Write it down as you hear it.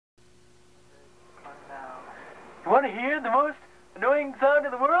You want to hear the most annoying sound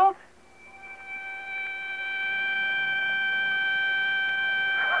in the world?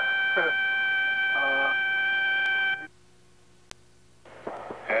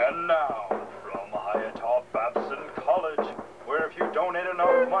 And now, from high atop Babson College, where if you donate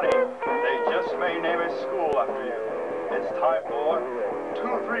enough money, they just may name a school after you. It's time for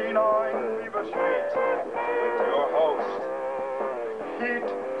 239 Beaver Street with your host, Pete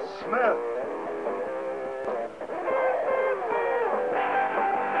Smith.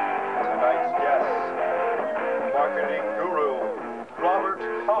 Tonight's guest, marketing guru, Robert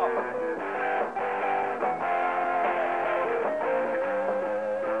Kopp.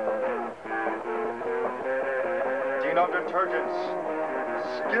 Dean of Detergents,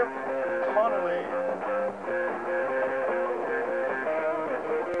 Skip Connolly.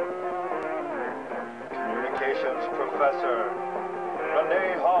 Communications Professor,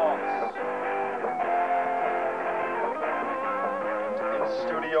 Renee Hobbs. In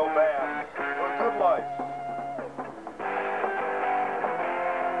studio band, The Good Life.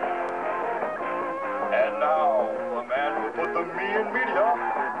 And now, the man who put the me in media,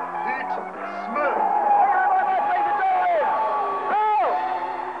 Pete Smith.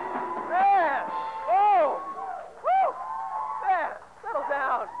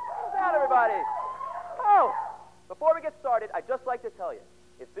 Before we get started, I'd just like to tell you,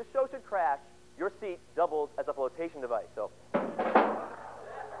 if this show should crash, your seat doubles as a flotation device. So,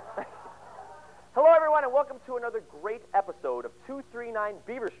 hello everyone, and welcome to another great episode of 239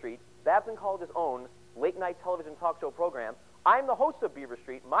 Beaver Street, Babson College's own late-night television talk show program. I'm the host of Beaver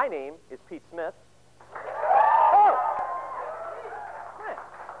Street. My name is Pete Smith. Oh! Man.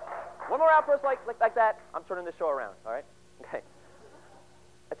 One more outburst like that, I'm turning this show around, all right? Okay.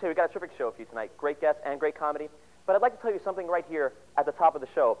 I tell you, we got a terrific show for you tonight. Great guests and great comedy. But I'd like to tell you something right here at the top of the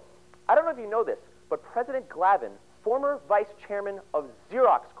show. I don't know if you know this, but President Glavin, former vice chairman of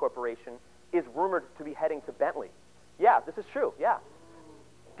Xerox Corporation, is rumored to be heading to Bentley. Yeah, this is true, yeah.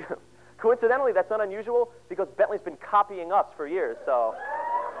 Coincidentally, that's not unusual because Bentley's been copying us for years, so.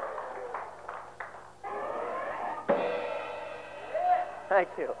 Thank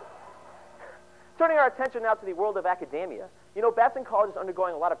you. Turning our attention now to the world of academia. You know, Babson College is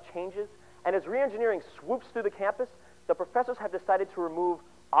undergoing a lot of changes, and as re-engineering swoops through the campus, the professors have decided to remove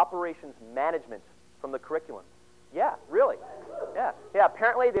operations management from the curriculum. Yeah, really. Yeah,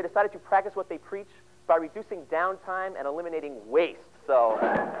 apparently they decided to practice what they preach by reducing downtime and eliminating waste, so.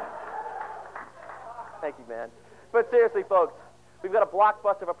 Thank you, man. But seriously, folks, we've got a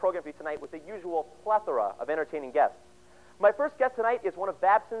blockbuster of a program for you tonight with the usual plethora of entertaining guests. My first guest tonight is one of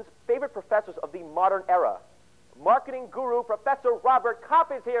Babson's favorite professors of the modern era. Marketing guru, Professor Robert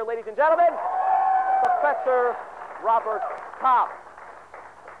Kopp is here, ladies and gentlemen. Professor Robert Kopp.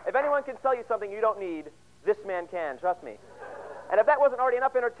 If anyone can tell you something you don't need, this man can, trust me. And if that wasn't already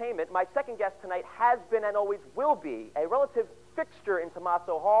enough entertainment, my second guest tonight has been and always will be a relative fixture in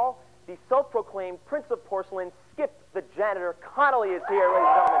Tommaso Hall. The self-proclaimed Prince of Porcelain, Skip the Janitor Connolly is here, ladies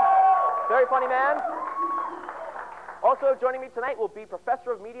and gentlemen. Very funny man. Also joining me tonight will be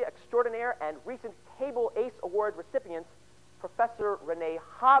Professor of Media Extraordinaire and recent Cable Ace Award recipient, Professor Renee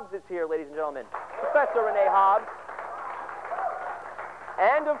Hobbs is here, ladies and gentlemen. Professor Renee Hobbs.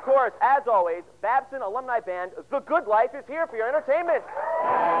 And of course, as always, Babson alumni band, The Good Life, is here for your entertainment.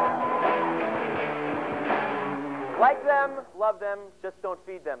 Like them, love them, just don't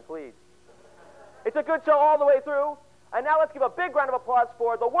feed them, please. It's a good show all the way through. And now let's give a big round of applause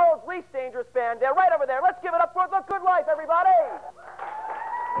for the world's least dangerous band. They're right over there. Let's give it up for The Good Life, everybody.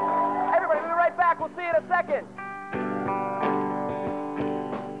 Everybody, we'll be right back. We'll see you in a second.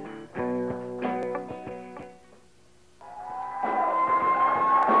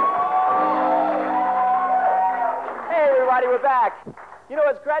 Hey, everybody, we're back. You know,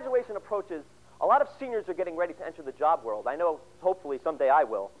 as graduation approaches, a lot of seniors are getting ready to enter the job world. I know, hopefully, someday I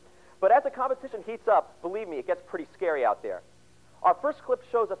will. But as the competition heats up, believe me, it gets pretty scary out there. Our first clip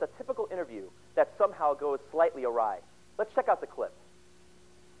shows us a typical interview that somehow goes slightly awry. Let's check out the clip.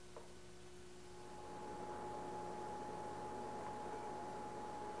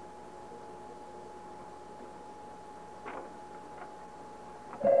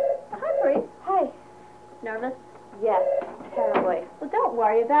 Hi, Bree. Hi. Nervous? Yes, terribly. Well, don't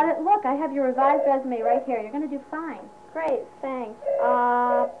worry about it. Look, I have your revised resume right here. You're going to do fine. Great, thanks.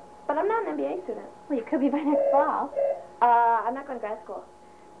 But I'm not an MBA student. Well, you could be by next fall. I'm not going to grad school.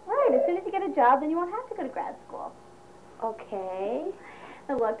 Right, as soon as you get a job, then you won't have to go to grad school. Okay.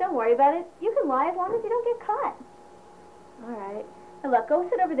 Now, look, don't worry about it. You can lie as long as you don't get caught. All right. Now, look, go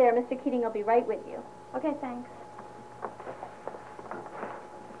sit over there. Mr. Keating will be right with you. Okay, thanks.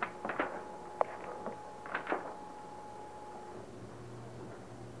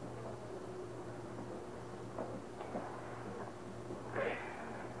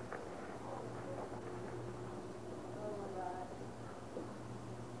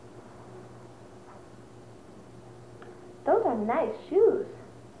 Those are nice shoes.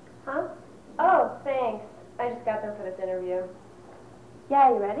 Huh? Oh, thanks. I just got them for this interview. Yeah,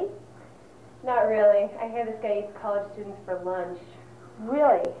 you ready? Not really. I hear this guy eats college students for lunch.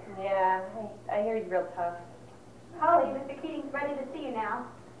 Really? Yeah, I hear he's real tough. Holly, Mr. Keating's ready to see you now.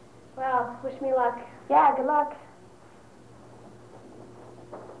 Well, wish me luck. Yeah, good luck.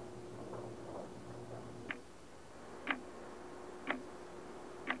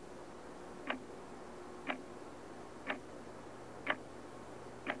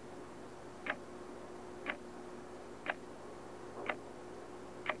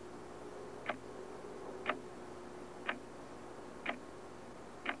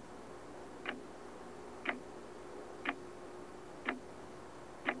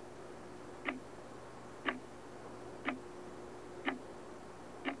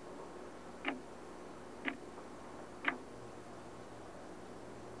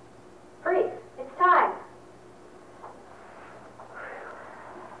 It's time.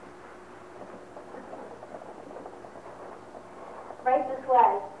 Right this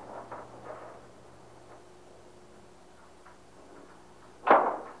way.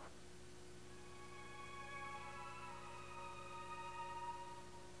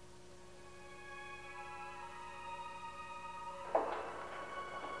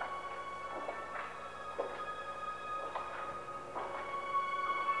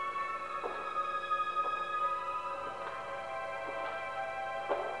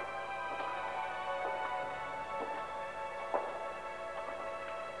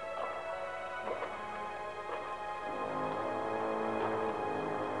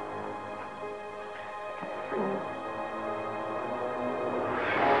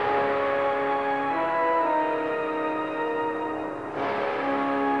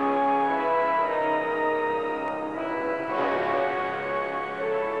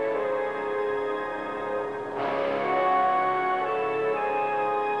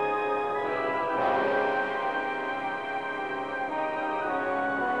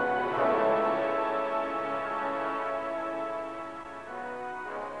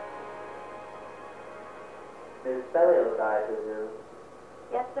 Ms. Belial's I presume.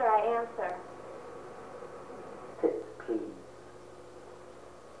 Yes, sir, I am, sir. Sit, please.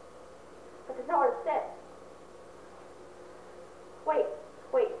 But there's nowhere to sit. Wait.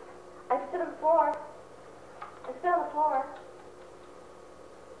 I sit on the floor.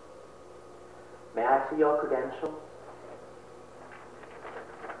 May I see your credentials?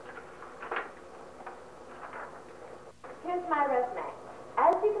 Here's my resume.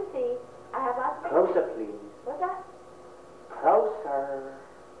 As you can see, I have lots of... Closer, please. What's that? Closer.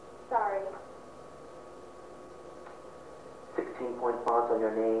 Sorry. 16-point font on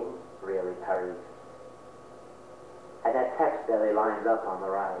your name, really, Paris. And that text barely lines up on the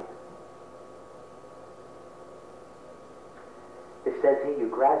right. It says here you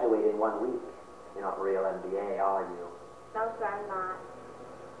graduate in 1 week. You're not real MBA, are you? No, sir, I'm not.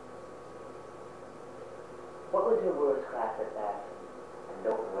 What was your worst class at that? And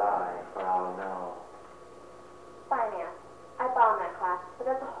don't lie, or I'll know. Finance. I bombed that class, but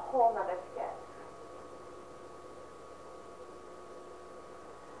that's a whole nother skit.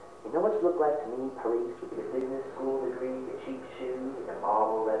 You know what you look like to me, Paris, with your business school degree, your cheap shoes, and your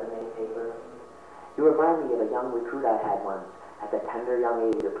marble resume paper? You remind me of a young recruit I had once at the tender young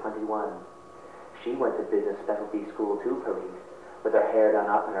age of 21. She went to business specialty school too, Paris, with her hair done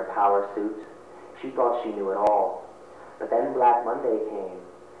up and her power suit. She thought she knew it all. But then Black Monday came,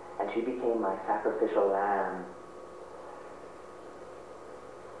 and she became my sacrificial lamb.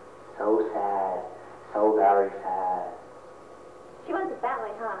 So sad, so very sad. She went to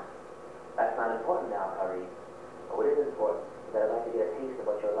Bentley, huh? That's not important now, Paris. But what is important is that I'd like to get a taste of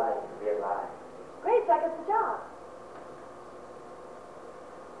what you're like in real life. Great, so I get the job.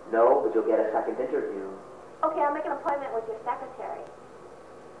 No, but you'll get a second interview. Okay, I'll make an appointment with your secretary.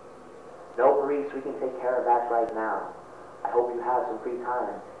 No, Paris, we can take care of that right now. I hope you have some free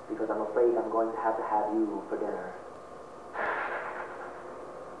time, because I'm afraid I'm going to have you for dinner.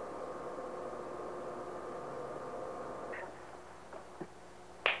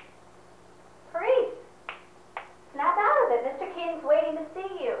 Paris! Snap out of it. Mr. Keating's waiting to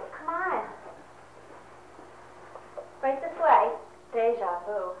see you. Come on. Right this way. Deja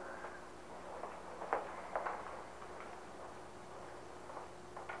vu.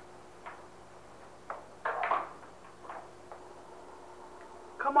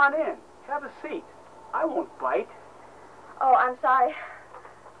 Come on in. Have a seat. I won't bite. Oh, I'm sorry.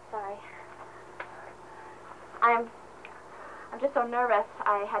 Sorry. I'm just so nervous.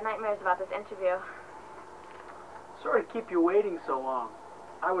 I had nightmares about this interview. Sorry to keep you waiting so long.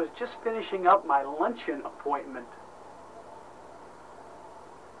 I was just finishing up my luncheon appointment.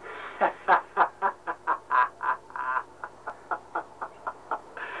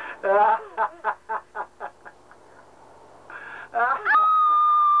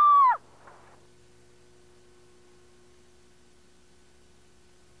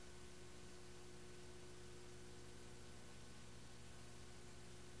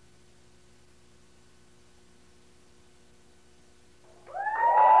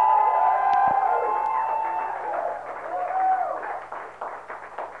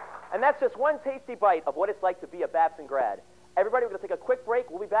 And that's just one tasty bite of what it's like to be a Babson grad. Everybody, we're going to take a quick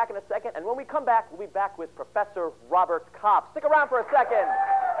break. We'll be back in a second. And when we come back, we'll be back with Professor Robert Kopp. Stick around for a second.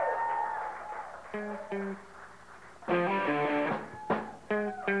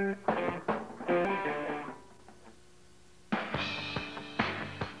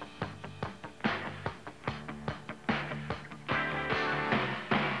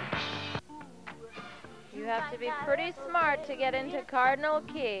 You have to be pretty smart to get into Cardinal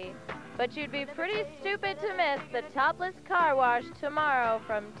Key, but you'd be pretty stupid to miss the topless car wash tomorrow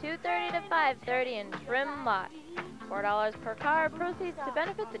from 2:30 to 5:30 in Trim Lot. $4 per car, proceeds to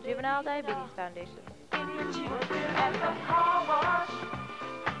benefit the Juvenile Diabetes Foundation.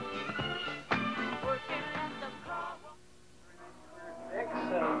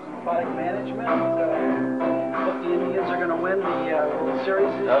 Product management. Look, the Indians are going to win the series.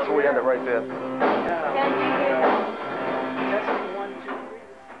 That's where we end it right there. Testing 1, 2, 3.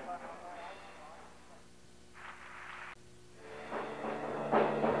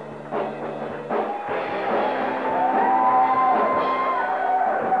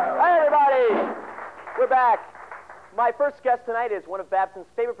 Hi, everybody. We're back. My first guest tonight is one of Babson's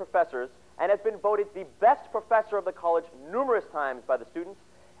favorite professors and has been voted the best professor of the college numerous times by the students.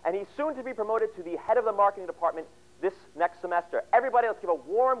 And he's soon to be promoted to the head of the marketing department this next semester. Everybody, let's give a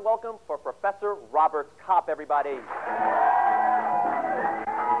warm welcome for Professor Robert Kopp, everybody. Professor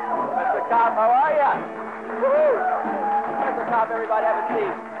Kopp, how are you? Woo! Professor Kopp, everybody, have a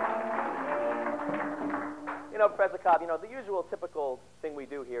seat. You know, Professor Kopp, the usual typical thing we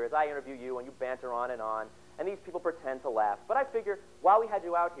do here is I interview you and you banter on, and these people pretend to laugh. But I figure, while we had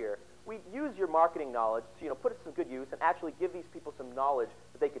you out here, we'd use your marketing knowledge to, put it to some good use and actually give these people some knowledge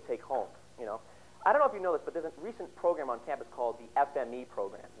that they could take home, I don't know if you know this, but there's a recent program on campus called the FME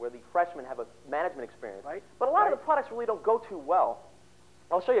program, where the freshmen have a management experience. Right. But a lot of the products really don't go too well.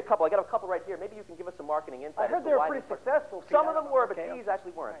 I'll show you a couple. I got a couple right here. Maybe you can give us some marketing insight. I heard they were pretty successful. Some of them were, but Okay, these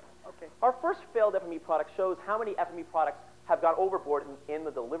actually weren't. Right. Okay. Our first failed FME product shows how many FME products have gone overboard in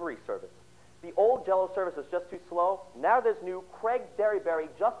the delivery service. The old Jell-O service was just too slow. Now there's new Craig Dairy Berry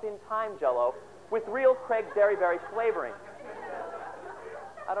just-in-time Jell-O with real Craig Dairy Berry flavoring.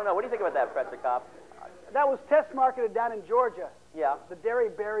 I don't know. What do you think about that, Professor Kopp? That was test marketed down in Georgia. Yeah. The dairy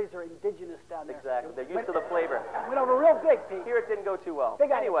berries are indigenous down there. Exactly. They're used to the flavor. Went over real big, Pete. Here it didn't go too well.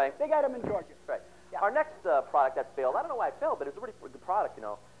 Anyway. They got them in Georgia. Right. Yeah. Our next product that failed, I don't know why it failed, but it was a really good product,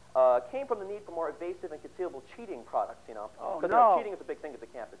 came from the need for more evasive and concealable cheating products, Oh, Because no. cheating is a big thing at the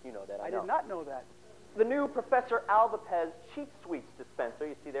campus. You know that, I know. did not know that. The new Professor Alvapez Cheat Sweets dispenser,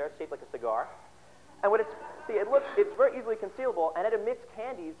 you see there, it's shaped like a cigar. And it's very easily concealable, and it emits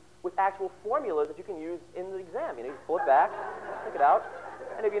candies with actual formulas that you can use in the exam. You pull it back, take it out,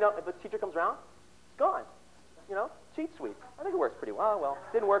 and if the teacher comes around, it's gone. Cheat sweets. I think it works pretty well. Well,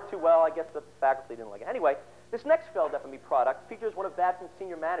 didn't work too well. I guess the faculty didn't like it. Anyway, this next failed FME product features one of Babson's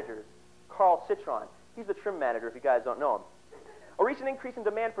senior managers, Carl Citron. He's the trim manager, if you guys don't know him. A recent increase in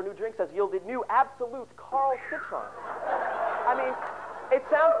demand for new drinks has yielded new Absolute Carl Citron. I mean, it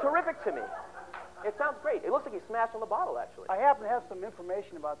sounds terrific to me. It sounds great. It looks like he smashed on the bottle, actually. I happen to have some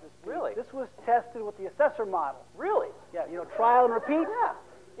information about this, Pete. Really? This was tested with the assessor model. Really? Yeah, trial and repeat.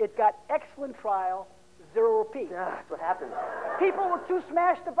 Yeah. It got excellent trial, 0 repeat. Yeah, that's what happens. People were too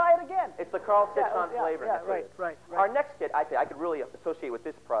smashed to buy it again. It's the Carl Citron flavor. Yeah, That's what it is. right. Our next kit, I could really associate with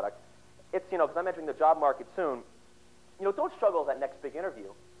this product. It's, because I'm entering the job market soon. Don't struggle with that next big interview.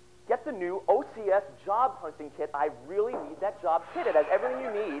 Get the new OCS job hunting kit. I really need that job kit. It has everything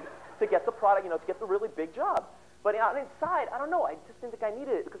you need to get the product, to get the really big job. But inside, I don't know. I just didn't think I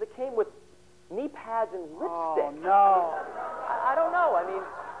needed it because it came with knee pads and lipstick. Oh, no. I don't know. I mean,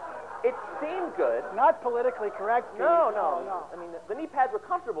 it seemed good. Not politically correct, Pete. No. No. I mean, the knee pads were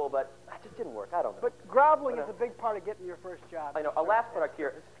comfortable, but it just didn't work. I don't know. But groveling is a big part of getting your first job. I know. Our last product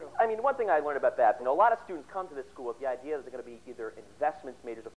here. It's true. I mean, one thing I learned about Babson, a lot of students come to this school with the idea that they're going to be either investments majors or